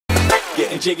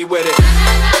getting jiggy with it.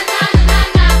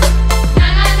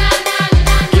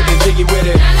 Getting jiggy with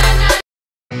it.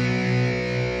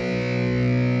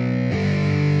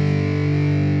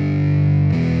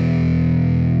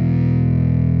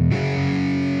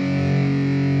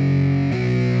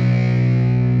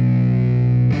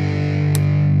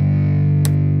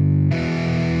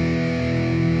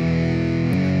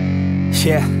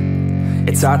 Yeah,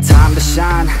 it's our time to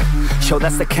shine. Yo,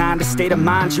 that's the kind of state of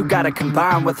mind you gotta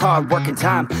combine with hard work and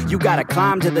time. You gotta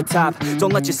climb to the top.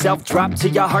 Don't let yourself drop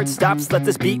till your heart stops. Let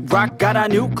this beat rock. Got a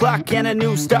new clock and a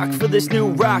new stock for this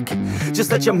new rock.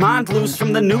 Just let your mind loose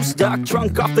from the new stock.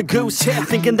 Drunk off the goose, yeah.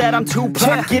 Thinking that I'm too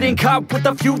pop. Getting caught with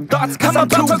a few thoughts cause I'm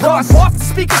too lost. Off, the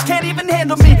speakers can't even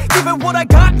handle me. Give it what I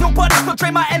got, nobody's gonna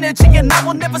drain my energy. And I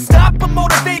will never stop, I'm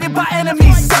motivated by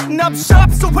enemies. Setting up shop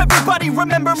so everybody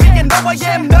remember me. And no, I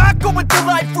am not going through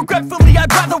life regretfully.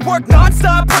 I'd rather work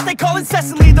non-stop, what they call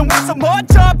incessantly, than work some odd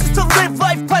job just to live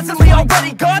life pleasantly.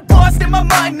 Already got lost in my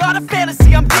mind, not a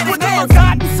fantasy. I'm getting with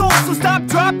forgotten souls, so stop,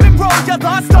 drop, and roll. You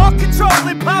lost all control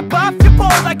and pop off your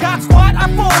ball. I got squat,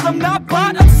 I fall, I'm not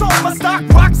bought, I'm sold. My stock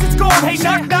rocks, it's gold. Hey,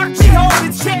 knock, knock, me home,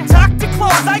 it's shit, talk to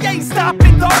close. I ain't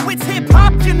stopping though, it's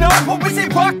hip-hop, you know. Or is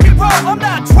it rock and roll? I'm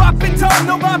not dropping down,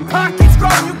 no, my pocket's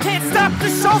grown. You can't stop the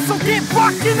show, so get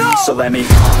rockin' on. So let me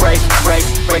break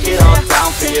it all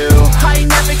down for you. I ain't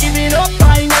never giving up,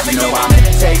 I ain't never giving up.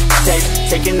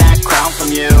 Taking that crown from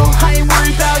you. I ain't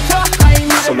worried about you, I ain't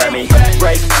never. So let me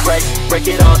break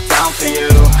it all down for you.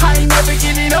 I ain't never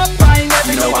giving up, I ain't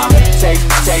never giving up.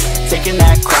 Taking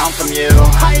that crown from you.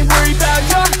 I ain't worried about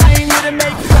you, I ain't here to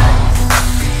make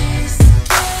friends.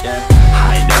 Yeah.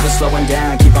 I ain't never slowing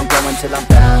down, keep on going till I'm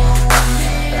down.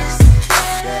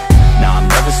 No, I'm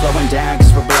never slowing down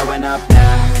cause we're blowing up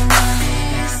now.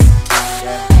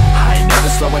 I ain't never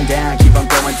slowing down, keep on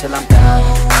going till I'm down.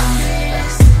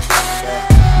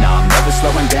 No, I'm never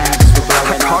slowing down cause we're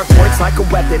blowing up. Hard words like a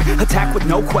weapon, attack with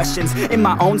no questions. In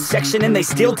my own section and they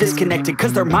still disconnected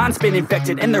cause their mind's been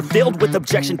infected and they're filled with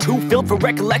objection. Too filled for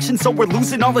recollection, so we're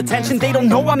losing all attention. They don't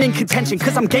know I'm in contention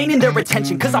cause I'm gaining their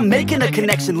attention. Cause I'm making a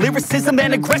connection. Lyricism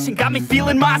and aggression got me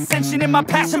feeling my ascension. In my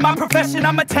passion, my profession,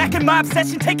 I'm attacking my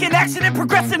obsession. Taking action and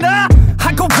progressing.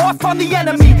 I go off on the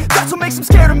enemy, that's what makes them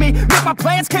scared of me. Make my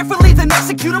plans carefully, then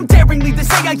execute them daringly. They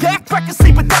say I act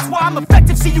recklessly, but that's why I'm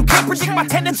effective. See, you can't predict my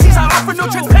tendencies, I offer no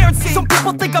transparency. Some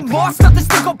people think I'm lost, others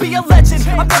think I'll be a legend.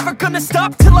 I'm never gonna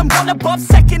stop till I'm one above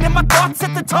second. And my thoughts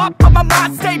at the top, but my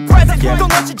mind stay present. Don't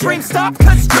let your dreams stop,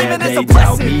 cause dreaming is a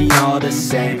blessing. They tell me all the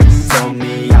same, told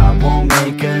me I won't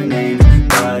make a name.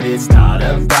 But it's not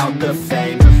about the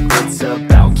fame, it's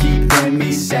about keeping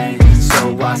me sane.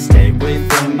 So I stay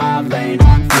within my lane,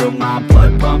 feel my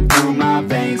blood pump through my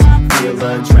veins. Feel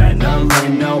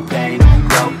adrenaline, no pain,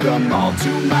 welcome all to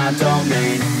my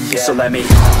domain. Yeah. So let me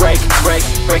break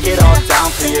it all down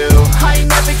for you. I ain't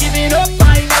never giving up,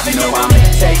 I ain't never giving up.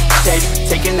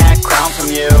 Taking that crown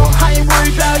from you. I ain't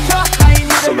worried about you, I ain't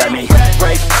never. So let me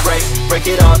break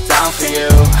it all down for you.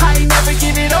 I ain't never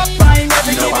giving up, I ain't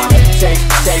never giving up.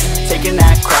 Taking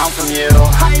that crown from you.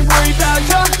 I ain't worried about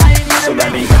you, I ain't never. So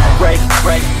let me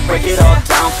break it all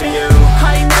down for you.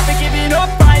 I ain't never giving up,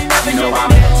 I ain't never giving up.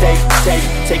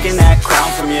 Taking that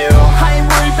crown from you. I ain't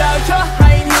worried about you,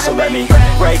 I ain't here So to let make me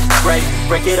friends.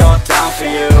 break it all down for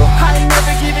you. I ain't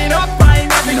never giving up, I ain't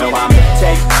never giving up.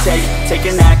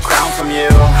 Taking that crown from you.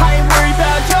 I ain't worried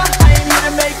about you, I ain't here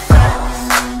to make friends.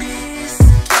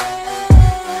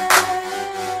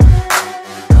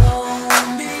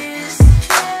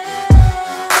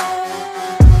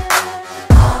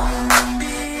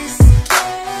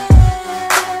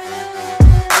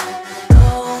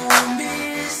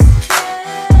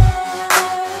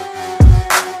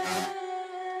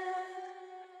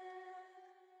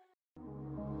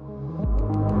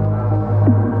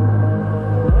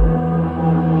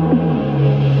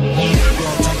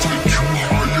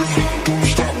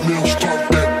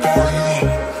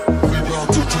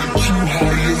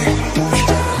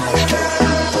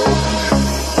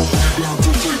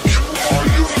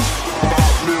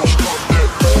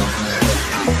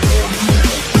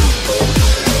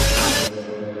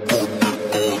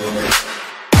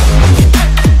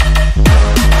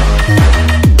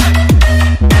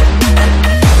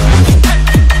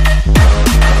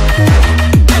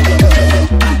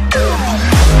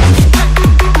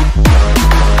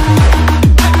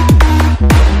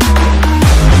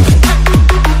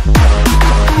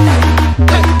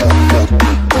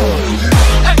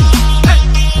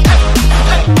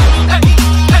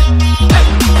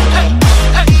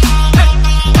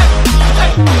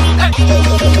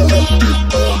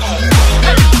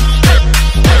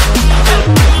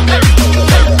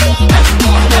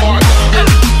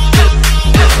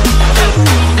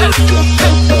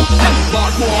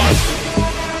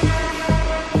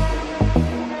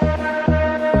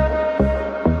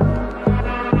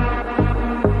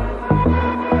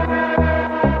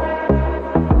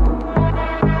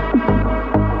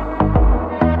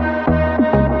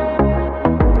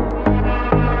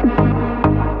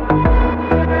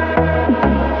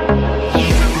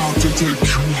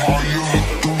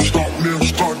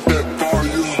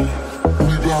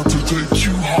 about to take you